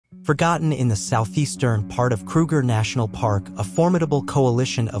Forgotten in the southeastern part of Kruger National Park, a formidable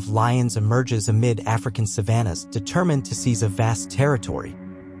coalition of lions emerges amid African savannas, determined to seize a vast territory.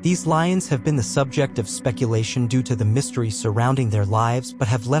 These lions have been the subject of speculation due to the mystery surrounding their lives, but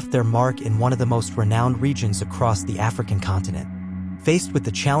have left their mark in one of the most renowned regions across the African continent. Faced with the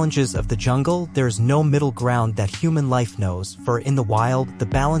challenges of the jungle, there is no middle ground that human life knows, for in the wild, the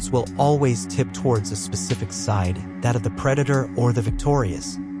balance will always tip towards a specific side, that of the predator or the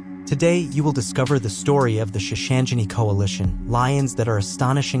victorious. Today, you will discover the story of the Shishangeni coalition, lions that are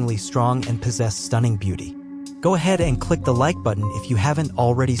astonishingly strong and possess stunning beauty. Go ahead and click the like button if you haven't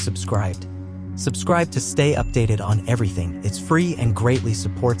already subscribed. Subscribe to stay updated on everything. It's free and greatly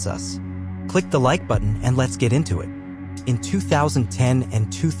supports us. Click the like button and let's get into it. In 2010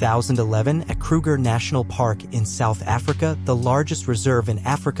 and 2011 at Kruger National Park in South Africa, the largest reserve in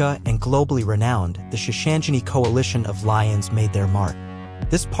Africa and globally renowned, the Shishangeni coalition of lions made their mark.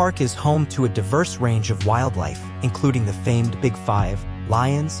 This park is home to a diverse range of wildlife, including the famed Big Five: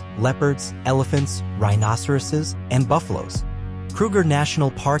 lions, leopards, elephants, rhinoceroses, and buffaloes. Kruger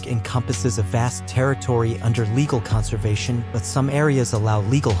National Park encompasses a vast territory under legal conservation, but some areas allow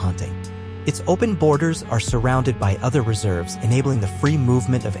legal hunting. Its open borders are surrounded by other reserves, enabling the free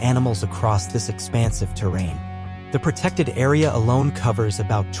movement of animals across this expansive terrain. The protected area alone covers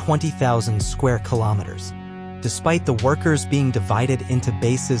about 20,000 square kilometers. Despite the workers being divided into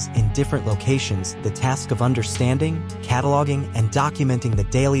bases in different locations, the task of understanding, cataloging, and documenting the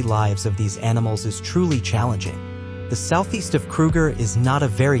daily lives of these animals is truly challenging. The southeast of Kruger is not a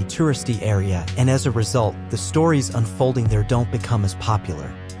very touristy area, and as a result, the stories unfolding there don't become as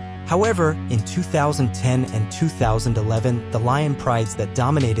popular. However, in 2010 and 2011, the lion prides that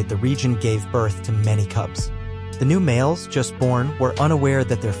dominated the region gave birth to many cubs. The new males, just born, were unaware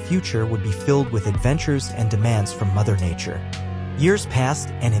that their future would be filled with adventures and demands from Mother Nature. Years passed,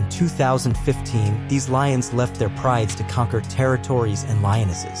 and in 2015, these lions left their prides to conquer territories and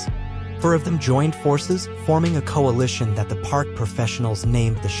lionesses. 4 of them joined forces, forming a coalition that the park professionals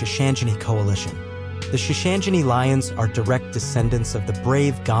named the Shishangeni Coalition. The Shishangeni lions are direct descendants of the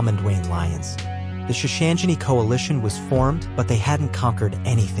brave Gamandwane lions. The Shishangeni Coalition was formed, but they hadn't conquered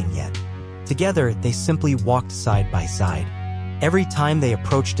anything yet. Together, they simply walked side by side. Every time they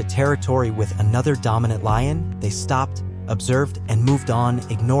approached a territory with another dominant lion, they stopped, observed, and moved on,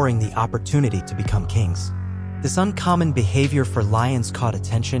 ignoring the opportunity to become kings. This uncommon behavior for lions caught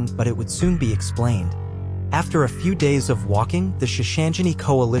attention, but it would soon be explained. After a few days of walking, the Shishangeni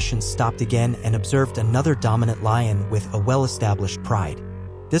coalition stopped again and observed another dominant lion with a well-established pride.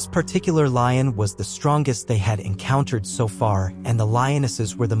 This particular lion was the strongest they had encountered so far, and the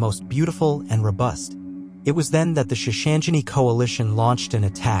lionesses were the most beautiful and robust. It was then that the Shishangeni coalition launched an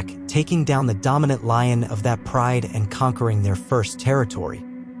attack, taking down the dominant lion of that pride and conquering their first territory.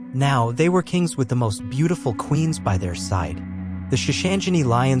 Now, they were kings with the most beautiful queens by their side. The Shishangeni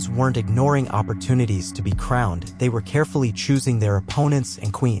lions weren't ignoring opportunities to be crowned, they were carefully choosing their opponents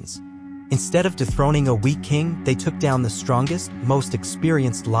and queens. Instead of dethroning a weak king, they took down the strongest, most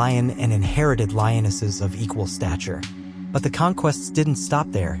experienced lion and inherited lionesses of equal stature. But the conquests didn't stop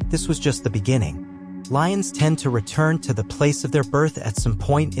there. This was just the beginning. Lions tend to return to the place of their birth at some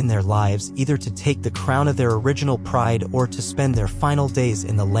point in their lives, either to take the crown of their original pride or to spend their final days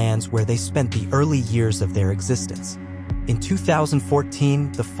in the lands where they spent the early years of their existence. In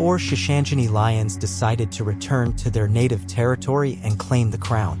 2014, the 4 Shishangeni lions decided to return to their native territory and claim the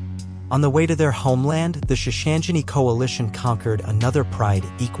crown. On the way to their homeland, the Shishangeni coalition conquered another pride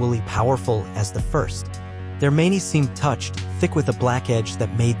equally powerful as the first. Their manes seemed touched, thick with a black edge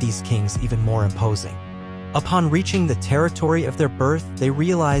that made these kings even more imposing. Upon reaching the territory of their birth, they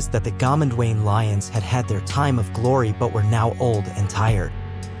realized that the Gamandwane lions had had their time of glory but were now old and tired.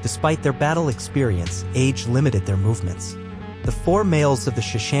 Despite their battle experience, age limited their movements. The 4 males of the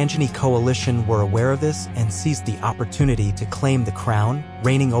Shishangeni coalition were aware of this and seized the opportunity to claim the crown,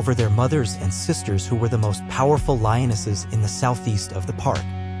 reigning over their mothers and sisters who were the most powerful lionesses in the southeast of the park.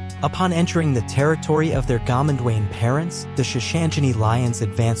 Upon entering the territory of their Gamandwane parents, the Shishangeni lions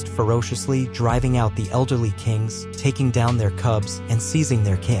advanced ferociously, driving out the elderly kings, taking down their cubs, and seizing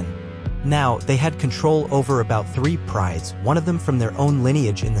their kin. Now, they had control over about 3 prides, one of them from their own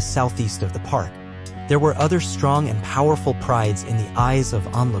lineage in the southeast of the park. There were other strong and powerful prides in the eyes of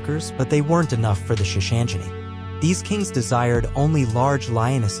onlookers, but they weren't enough for the Shishangeni. These kings desired only large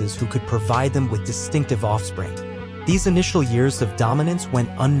lionesses who could provide them with distinctive offspring. These initial years of dominance went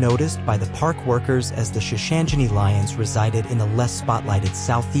unnoticed by the park workers as the Shishangeni lions resided in the less spotlighted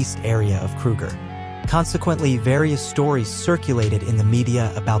southeast area of Kruger. Consequently, various stories circulated in the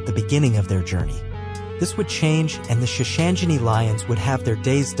media about the beginning of their journey. This would change, and the Shishangeni lions would have their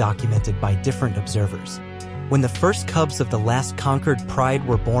days documented by different observers. When the first cubs of the last conquered pride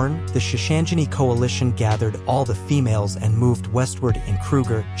were born, the Shishangeni coalition gathered all the females and moved westward in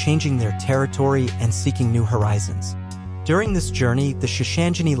Kruger, changing their territory and seeking new horizons. During this journey, the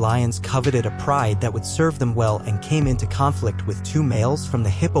Shishangeni lions coveted a pride that would serve them well and came into conflict with 2 males from the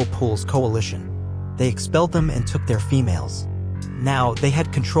Hippo Pools coalition. They expelled them and took their females. Now, they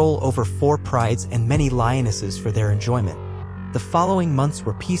had control over 4 prides and many lionesses for their enjoyment. The following months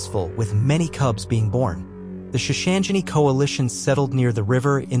were peaceful, with many cubs being born. The Shishangeni coalition settled near the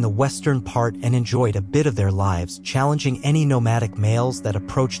river in the western part and enjoyed a bit of their lives, challenging any nomadic males that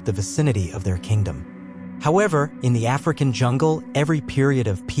approached the vicinity of their kingdom. However, in the African jungle, every period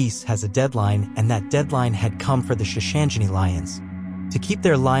of peace has a deadline, and that deadline had come for the Shishangeni lions. To keep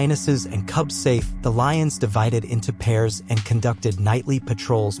their lionesses and cubs safe, the lions divided into pairs and conducted nightly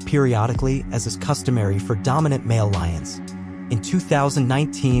patrols periodically, as is customary for dominant male lions. In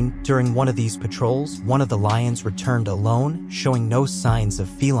 2019, during one of these patrols, one of the lions returned alone, showing no signs of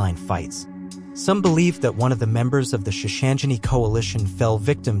feline fights. Some believe that one of the members of the Shishangeni coalition fell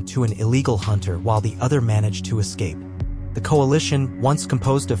victim to an illegal hunter while the other managed to escape. The coalition, once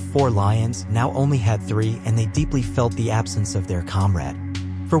composed of 4 lions, now only had 3, and they deeply felt the absence of their comrade.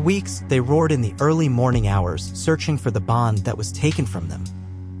 For weeks, they roared in the early morning hours, searching for the bond that was taken from them.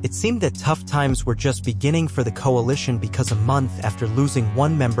 It seemed that tough times were just beginning for the coalition because a month after losing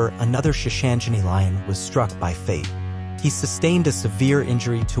one member, another Shishangeni lion was struck by fate. He sustained a severe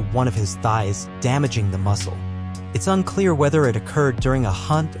injury to one of his thighs, damaging the muscle. It's unclear whether it occurred during a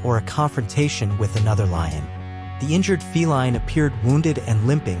hunt or a confrontation with another lion. The injured feline appeared wounded and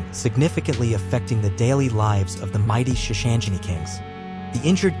limping, significantly affecting the daily lives of the mighty Shishangeni kings. The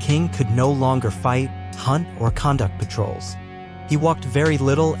injured king could no longer fight, hunt, or conduct patrols. He walked very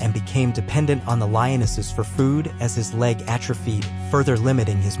little and became dependent on the lionesses for food as his leg atrophied, further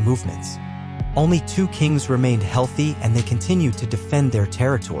limiting his movements. Only 2 kings remained healthy, and they continued to defend their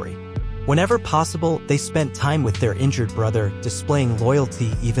territory. Whenever possible, they spent time with their injured brother, displaying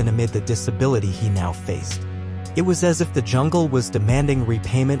loyalty even amid the disability he now faced. It was as if the jungle was demanding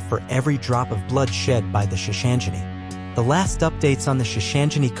repayment for every drop of blood shed by the Shishangeni. The last updates on the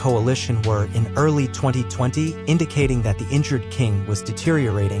Shishangeni coalition were in early 2020, indicating that the injured king was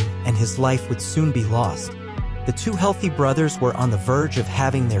deteriorating and his life would soon be lost. The 2 healthy brothers were on the verge of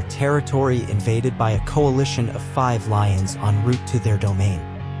having their territory invaded by a coalition of 5 lions en route to their domain.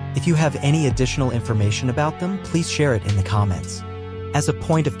 If you have any additional information about them, please share it in the comments. As a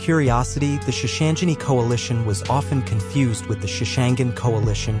point of curiosity, the Shishangeni coalition was often confused with the Shishangeni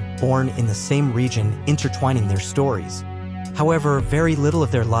coalition, born in the same region, intertwining their stories. However, very little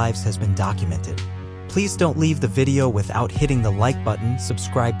of their lives has been documented. Please don't leave the video without hitting the like button,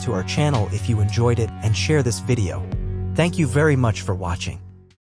 subscribe to our channel if you enjoyed it, and share this video. Thank you very much for watching.